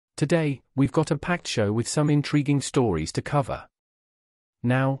Today, we've got a packed show with some intriguing stories to cover.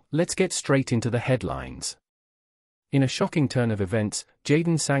 Now, let's get straight into the headlines. In a shocking turn of events,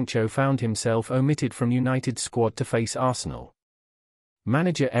 Jadon Sancho found himself omitted from United's squad to face Arsenal.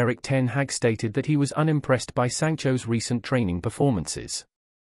 Manager Erik stated that he was unimpressed by Sancho's recent training performances.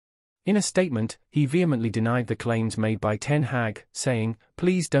 In a statement, he vehemently denied the claims made by Ten Hag, saying,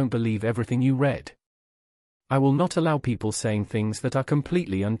 "Please don't believe everything you read. I will not allow people saying things that are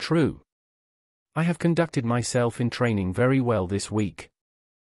completely untrue. I have conducted myself in training very well this week.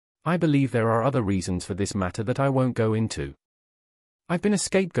 I believe there are other reasons for this matter that I won't go into. I've been a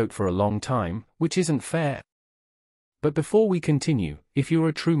scapegoat for a long time, which isn't fair." But before we continue, if you're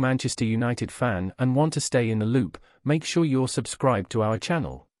a true Manchester United fan and want to stay in the loop, make sure you're subscribed to our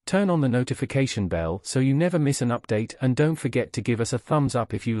channel, turn on the notification bell so you never miss an update, and don't forget to give us a thumbs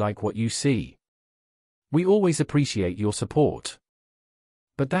up if you like what you see. We always appreciate your support.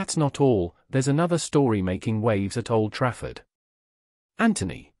 But that's not all, there's another story making waves at Old Trafford.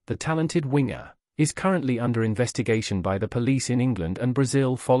 Antony, the talented winger, is currently under investigation by the police in England and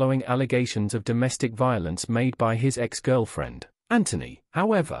Brazil following allegations of domestic violence made by his ex-girlfriend. Antony,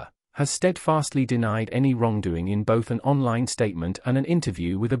 however, has steadfastly denied any wrongdoing in both an online statement and an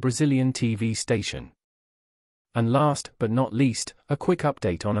interview with a Brazilian TV station. And last but not least, a quick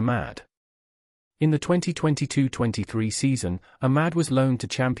update on Ahmad. In the 2022-23 season, Ahmad was loaned to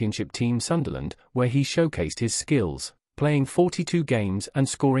Championship team Sunderland, where he showcased his skills, playing 42 games and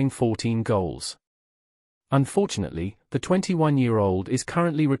scoring 14 goals. Unfortunately, the 21-year-old is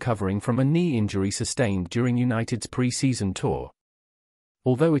currently recovering from a knee injury sustained during United's pre-season tour.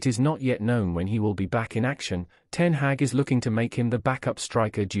 Although it is not yet known when he will be back in action, Ten Hag is looking to make him the backup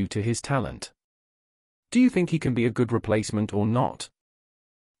striker due to his talent. Do you think he can be a good replacement or not?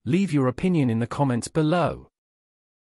 Leave your opinion in the comments below.